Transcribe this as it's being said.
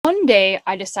One day,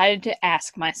 I decided to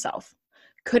ask myself,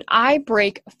 could I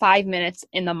break 5 minutes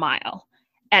in the mile?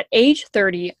 At age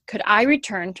 30, could I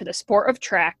return to the sport of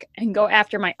track and go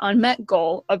after my unmet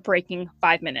goal of breaking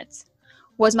 5 minutes?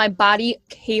 Was my body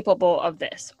capable of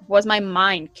this? Was my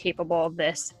mind capable of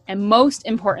this? And most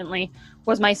importantly,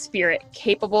 was my spirit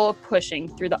capable of pushing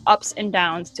through the ups and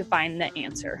downs to find the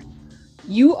answer?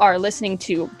 You are listening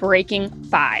to Breaking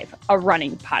 5, a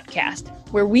running podcast,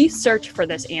 where we search for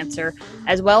this answer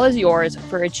as well as yours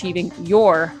for achieving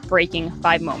your Breaking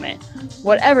 5 moment,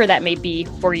 whatever that may be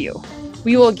for you.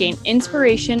 We will gain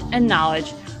inspiration and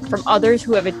knowledge from others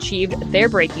who have achieved their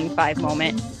Breaking 5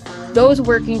 moment, those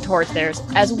working towards theirs,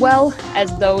 as well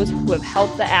as those who have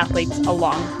helped the athletes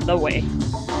along the way.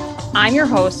 I'm your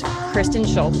host, Kristen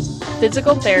Schultz,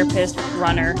 physical therapist,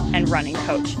 runner, and running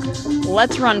coach.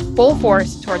 Let's run full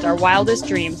force towards our wildest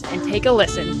dreams and take a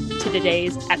listen to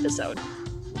today's episode.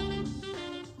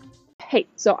 Hey,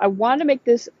 so I want to make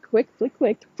this quick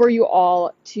for you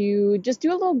all to just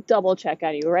do a little double check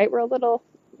on you, right? We're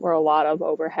a lot of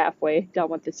over halfway done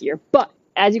with this year, but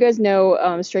as you guys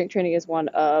know, strength training is one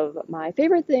of my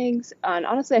favorite things, and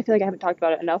honestly, I feel like I haven't talked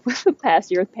about it enough with the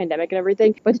past year with pandemic and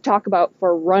everything, but to talk about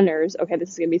for runners, okay, this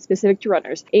is going to be specific to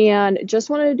runners, and just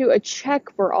wanted to do a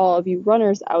check for all of you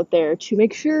runners out there to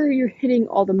make sure you're hitting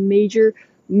all the major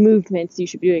movements you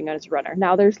should be doing as a runner.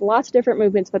 Now, there's lots of different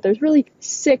movements, but there's really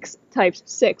six types of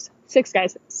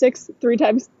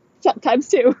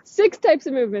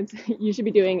movements you should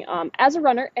be doing as a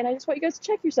runner, and I just want you guys to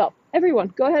check yourself.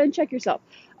 Everyone, go ahead and check yourself.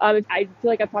 I feel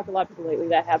like I've talked to a lot of people lately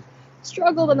that have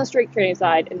struggled on the strength training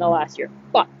side in the last year,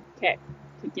 but okay,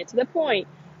 to get to the point,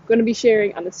 I'm going to be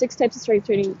sharing on the 6 types of strength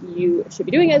training you should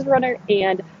be doing as a runner,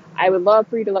 and I would love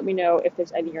for you to let me know if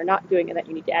there's any you're not doing and that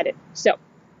you need to add it. So,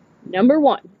 number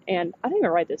 1, and I didn't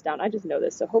even write this down, I just know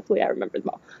this, so hopefully I remember them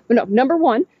all. But no, number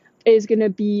 1 is going to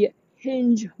be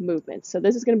hinge movements. So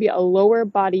this is going to be a lower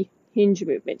body hinge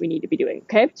movement we need to be doing,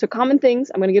 okay? So common things,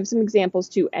 I'm going to give some examples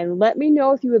too, and let me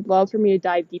know if you would love for me to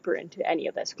dive deeper into any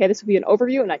of this, okay? This will be an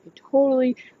overview, and I can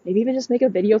totally, maybe even just make a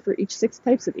video for each 6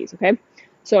 types of these, okay?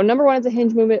 So number 1 is a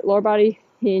hinge movement, lower body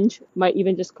hinge, might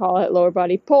even just call it lower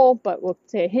body pull, but we'll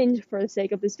say a hinge for the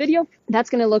sake of this video. That's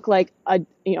going to look like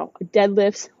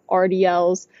deadlifts,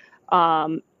 RDLs,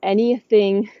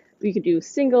 anything. We could do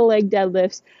single leg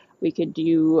deadlifts. We could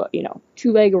do,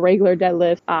 2-leg regular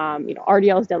deadlift,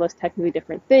 RDLs, deadlifts, technically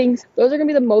different things. Those are going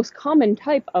to be the most common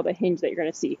type of a hinge that you're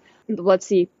going to see. Let's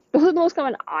see. Those are the most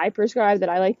common I prescribe that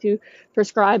I like to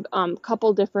prescribe.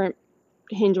 Couple different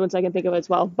hinge ones I can think of as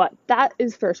well, but that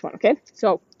is first one, okay?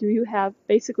 So do you have,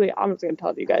 basically, I'm just going to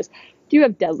tell you guys, do you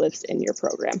have deadlifts in your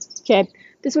program? Okay,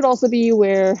 this would also be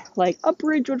where like a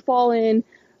bridge would fall in.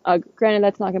 Granted,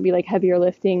 that's not going to be like heavier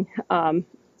lifting.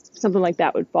 Something like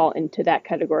that would fall into that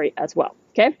category as well,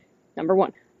 okay? Number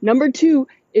 1. Number 2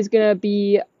 is going to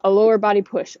be a lower body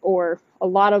push, or a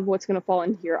lot of what's going to fall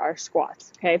in here are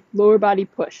squats, okay? Lower body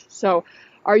push. So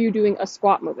are you doing a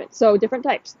squat movement? So different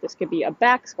types. This could be a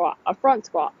back squat, a front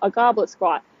squat, a goblet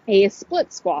squat, a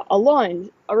split squat, a lunge,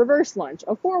 a reverse lunge,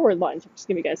 a forward lunge. I'm just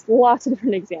giving you guys lots of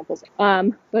different examples.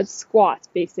 But squats,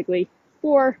 basically,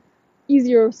 for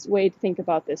easiest way to think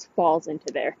about this, falls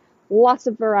into there. Lots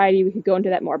of variety, we could go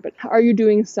into that more, but are you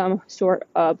doing some sort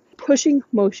of pushing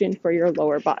motion for your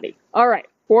lower body? All right,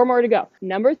 4 more to go.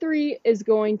 Number 3 is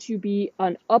going to be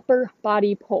an upper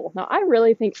body pull. Now, I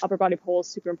really think upper body pull is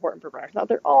super important for runners. Now,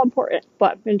 they're all important,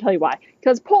 but I'm going to tell you why.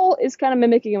 Because pull is kind of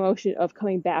mimicking a motion of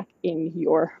coming back in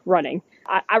your running.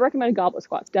 I recommend goblet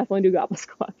squats. Definitely do goblet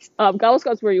squats. Goblet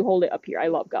squats where you hold it up here. I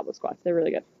love goblet squats. They're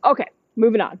really good. Okay,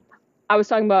 moving on. I was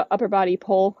talking about upper body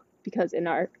pull because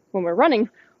when we're running,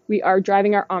 we are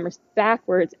driving our arms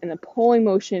backwards, and the pulling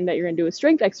motion that you're going to do with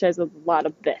strength exercise is a lot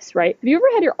of this, right? Have you ever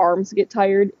had your arms get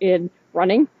tired in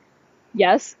running?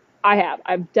 Yes, I have.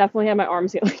 I've definitely had my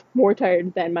arms get more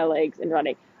tired than my legs in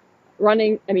running.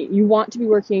 You want to be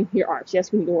working your arms.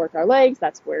 Yes, we need to work our legs.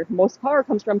 That's where most power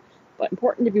comes from, but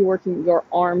important to be working your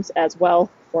arms as well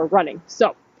for running.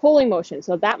 So, pulling motion.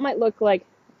 So that might look like,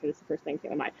 this is the first thing that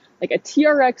came to mind, like a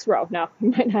TRX row. Now,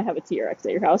 you might not have a TRX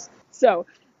at your house. So,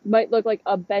 might look like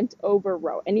a bent over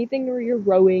row, anything where you're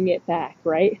rowing it back,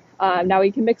 right? Now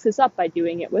we can mix this up by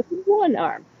doing it with 1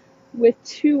 arm, with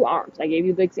 2 arms. I gave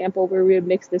you the example where we would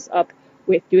mix this up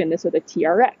with doing this with a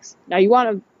TRX. Now you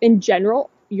want to, in general,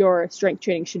 your strength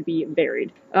training should be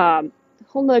varied. Whole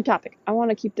nother topic. I want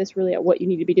to keep this really at what you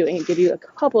need to be doing and give you a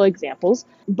couple of examples,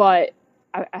 but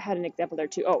I had an example there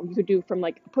too. You could do from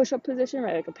like a push-up position,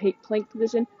 right? Like a plank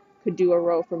position, could do a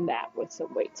row from that with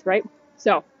some weights, right?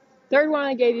 So, 3rd one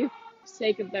I gave you,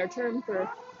 sake of their term for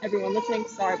everyone listening,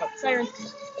 sorry about the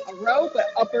sirens. A row, but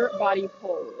upper body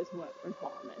pull is what we're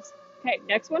calling this. Okay,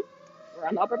 next one. We're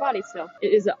on the upper body still. It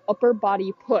is an upper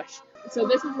body push. So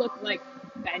this would look like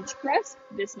bench press.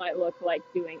 This might look like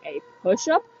doing a push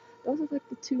up. Those are like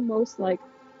the two most like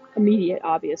immediate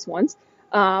obvious ones.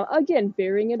 Again,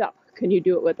 varying it up. Can you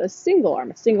do it with a single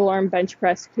arm? A single arm bench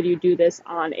press. Could you do this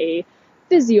on a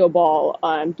physio ball?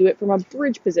 Do it from a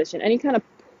bridge position. Any kind of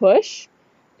push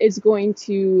is going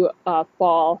to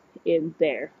fall in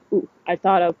there. Ooh, I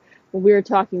thought of when we were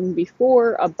talking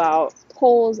before about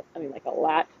pulls. I mean, like a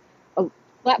lat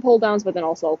pull downs, but then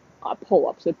also pull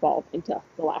ups would fall into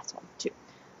the last one too.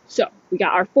 So we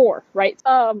got our 4, right?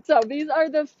 So these are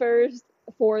the first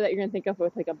 4 that you're gonna think of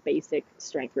with like a basic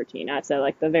strength routine. I said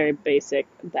like the very basic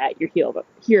that you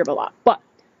hear of a lot. But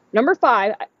number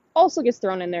 5 also gets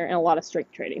thrown in there in a lot of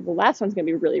strength training. The last one's gonna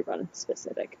be really run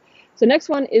specific. So next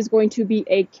one is going to be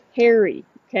a carry.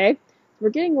 Okay, we're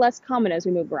getting less common as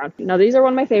we move around. Now these are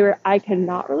one of my favorite. I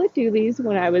cannot really do these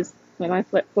when my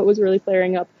foot was really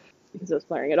flaring up, because it was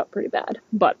flaring it up pretty bad.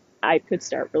 But I could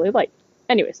start really light.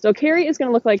 Anyway, so carry is going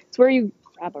to look like it's where you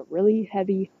grab a really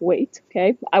heavy weight,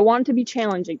 okay? I want it to be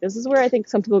challenging. This is where I think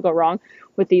some people go wrong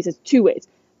with these. It's 2 ways.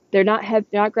 They're not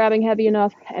grabbing heavy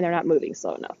enough, and they're not moving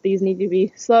slow enough. These need to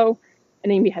be slow,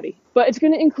 and they need to be heavy. But it's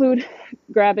going to include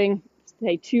grabbing,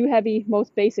 say, 2 heavy,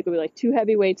 most basic would be like 2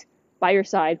 heavy weights by your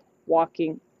side,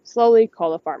 walking slowly,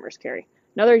 called a farmer's carry.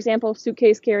 Another example,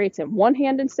 suitcase carry, it's in one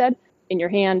hand instead, in your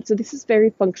hand. So this is very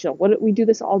functional. We do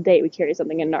this all day. We carry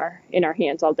something in our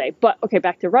hands all day. But okay,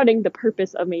 back to running. The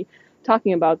purpose of me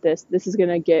talking about this is going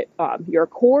to get your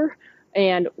core,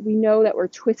 and we know that we're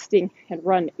twisting and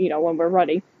run. When we're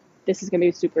running, this is going to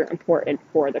be super important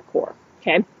for the core.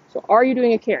 Okay, so are you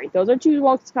doing a carry? Those are 2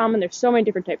 most common. There's so many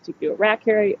different types. You can do a rack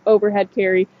carry, overhead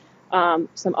carry,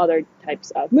 some other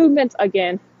types of movements.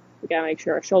 Again, we got to make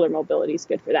sure our shoulder mobility is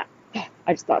good for that.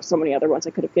 I just thought of so many other ones.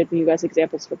 I could have given you guys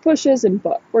examples for pushes,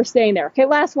 but we're staying there. Okay,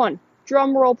 last one.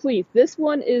 Drum roll, please. This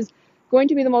one is going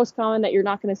to be the most common that you're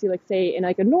not going to see, like, say, in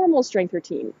like a normal strength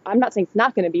routine. I'm not saying it's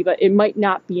not going to be, but it might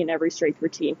not be in every strength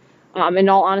routine. In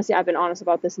all honesty, I've been honest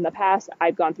about this in the past.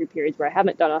 I've gone through periods where I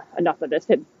haven't done enough of this.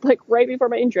 Like right before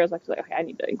my injury, I was actually like, okay, I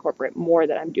need to incorporate more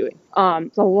that I'm doing.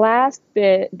 The last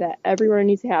bit that everyone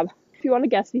needs to have, if you want to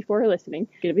guess before listening,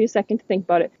 give me a second to think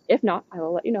about it. If not, I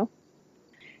will let you know.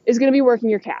 Is going to be working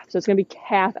your calf. So it's going to be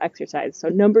calf exercise. So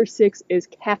number 6 is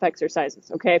calf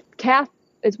exercises, okay? Calf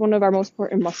is one of our most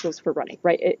important muscles for running,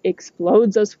 right? It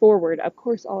explodes us forward. Of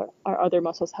course, all our other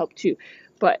muscles help too,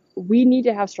 but we need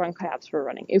to have strong calves for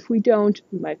running. If we don't,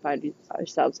 we might find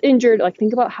ourselves injured. Like,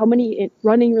 think about how many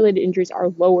running-related injuries are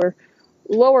lower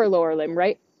limb,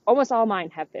 right? Almost all mine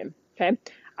have been, okay?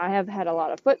 I have had a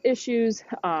lot of foot issues.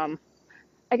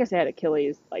 I guess I had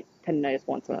Achilles like tendonitis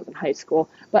once when I was in high school.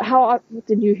 But how often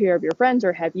did you hear of your friends,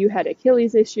 or have you had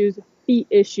Achilles issues, feet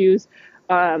issues?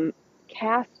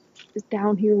 Calf is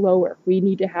down here lower. We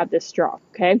need to have this strong,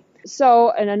 okay?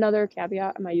 So, and another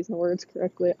caveat, am I using the words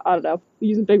correctly? I don't know. I'm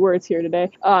using big words here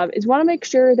today. Is want to make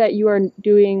sure that you are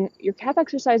doing, your calf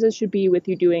exercises should be with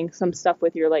you doing some stuff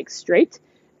with your legs straight,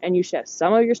 and you should have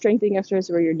some of your strengthening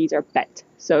exercises where your knees are bent.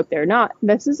 So if they're not,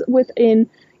 this is within,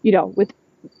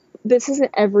 this isn't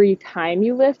every time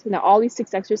you lift. Now, all these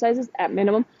 6 exercises at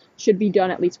minimum should be done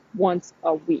at least once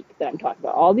a week that I'm talking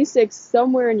about. All these 6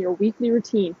 somewhere in your weekly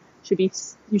routine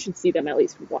you should see them at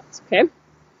least once, okay?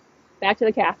 Back to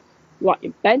the calf. You want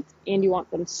them bent and you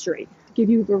want them straight. Give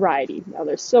you variety. Now,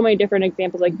 there's so many different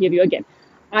examples I can give you. Again,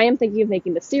 I am thinking of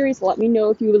making the series. Let me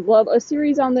know if you would love a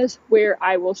series on this where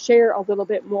I will share a little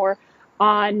bit more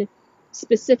on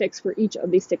specifics for each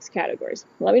of these 6 categories.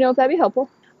 Let me know if that'd be helpful.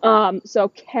 So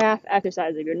calf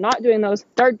exercises, if you're not doing those,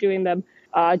 start doing them.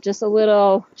 Just a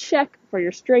little check for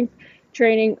your strength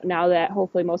training. Now that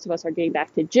hopefully most of us are getting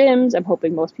back to gyms, I'm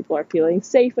hoping most people are feeling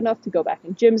safe enough to go back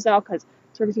in gyms now, because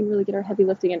so we can really get our heavy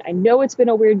lifting in. I know it's been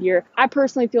a weird year. I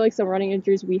personally feel like some running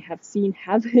injuries we have seen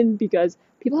happen because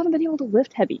people haven't been able to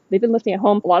lift heavy. They've been lifting at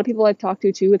home. A lot of people I've talked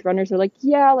to too with runners are like,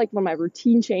 yeah, like when my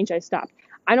routine changed, I stopped.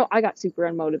 I know I got super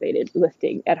unmotivated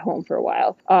lifting at home for a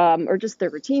while, or just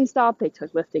their routine stopped. They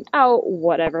took lifting out,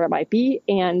 whatever it might be,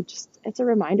 and just it's a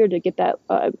reminder to get that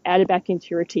added back into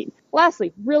your routine.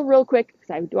 Lastly, real quick,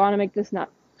 because I want to make this not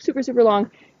super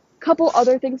long, couple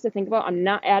other things to think about. I'm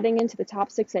not adding into the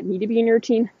top 6 that need to be in your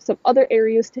routine. Some other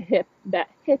areas to hit that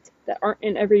aren't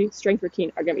in every strength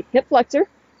routine are going to be hip flexor,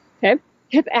 okay,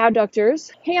 hip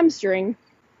adductors, hamstring,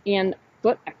 and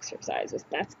foot exercises.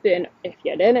 That's been, if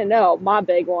you didn't know, my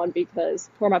big one because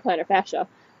for my plantar fascia,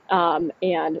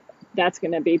 and that's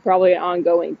going to be probably an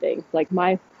ongoing thing. Like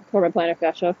my plantar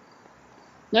fascia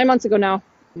 9 months ago now,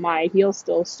 My heel's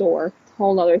still sore.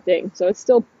 Whole other thing. So it's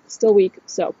still weak.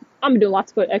 So I'm doing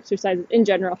lots of foot exercises in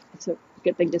general. It's a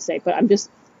good thing to say, but I'm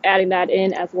just adding that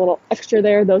in as a little extra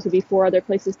there. Those would be 4 other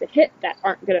places to hit that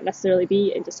aren't going to necessarily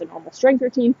be in just a normal strength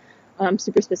routine,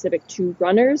 super specific to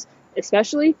runners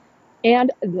especially.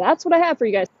 And that's what I have for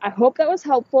you guys. I hope that was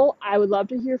helpful. I would love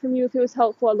to hear from you if it was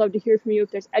helpful. I'd love to hear from you if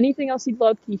there's anything else you'd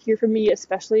love to hear from me,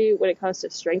 especially when it comes to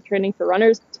strength training for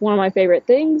runners. It's one of my favorite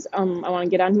things. I want to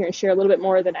get on here and share a little bit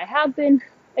more than I have been.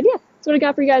 And yeah, that's what I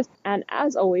got for you guys. And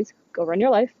as always, go run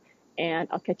your life. And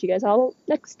I'll catch you guys all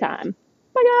next time.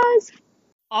 Bye, guys.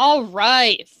 All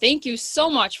right. Thank you so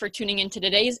much for tuning in to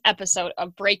today's episode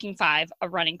of Breaking 5, a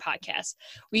running podcast.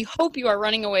 We hope you are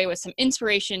running away with some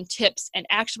inspiration, tips, and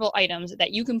actionable items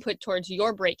that you can put towards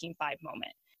your Breaking 5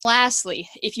 moment. Lastly,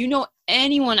 if you know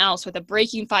anyone else with a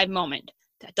Breaking 5 moment,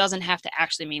 that doesn't have to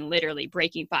actually mean literally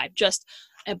Breaking 5, just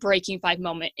a Breaking 5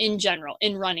 moment in general,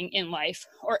 in running, in life,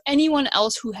 or anyone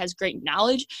else who has great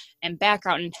knowledge and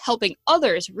background in helping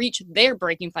others reach their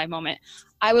Breaking 5 moment,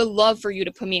 I would love for you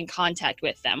to put me in contact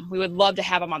with them. We would love to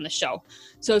have them on the show.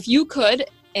 So if you could,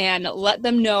 and let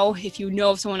them know, if you know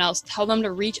of someone else, tell them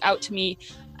to reach out to me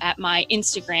at my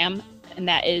Instagram, and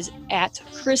that is at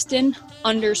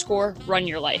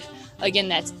Kristen_runyourlife. Again,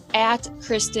 that's at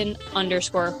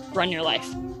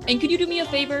Kristen_runyourlife. And could you do me a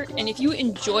favor? And if you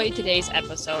enjoyed today's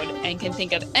episode and can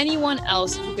think of anyone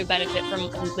else who could benefit from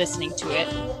listening to it,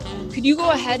 could you go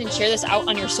ahead and share this out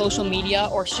on your social media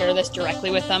or share this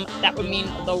directly with them? That would mean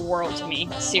the world to me,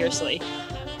 seriously.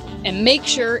 And make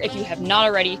sure, if you have not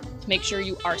already, to make sure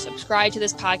you are subscribed to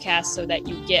this podcast so that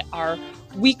you get our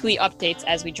weekly updates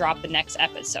as we drop the next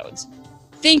episodes.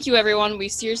 Thank you, everyone. We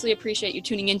seriously appreciate you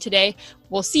tuning in today.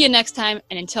 We'll see you next time.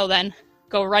 And until then,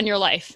 go run your life.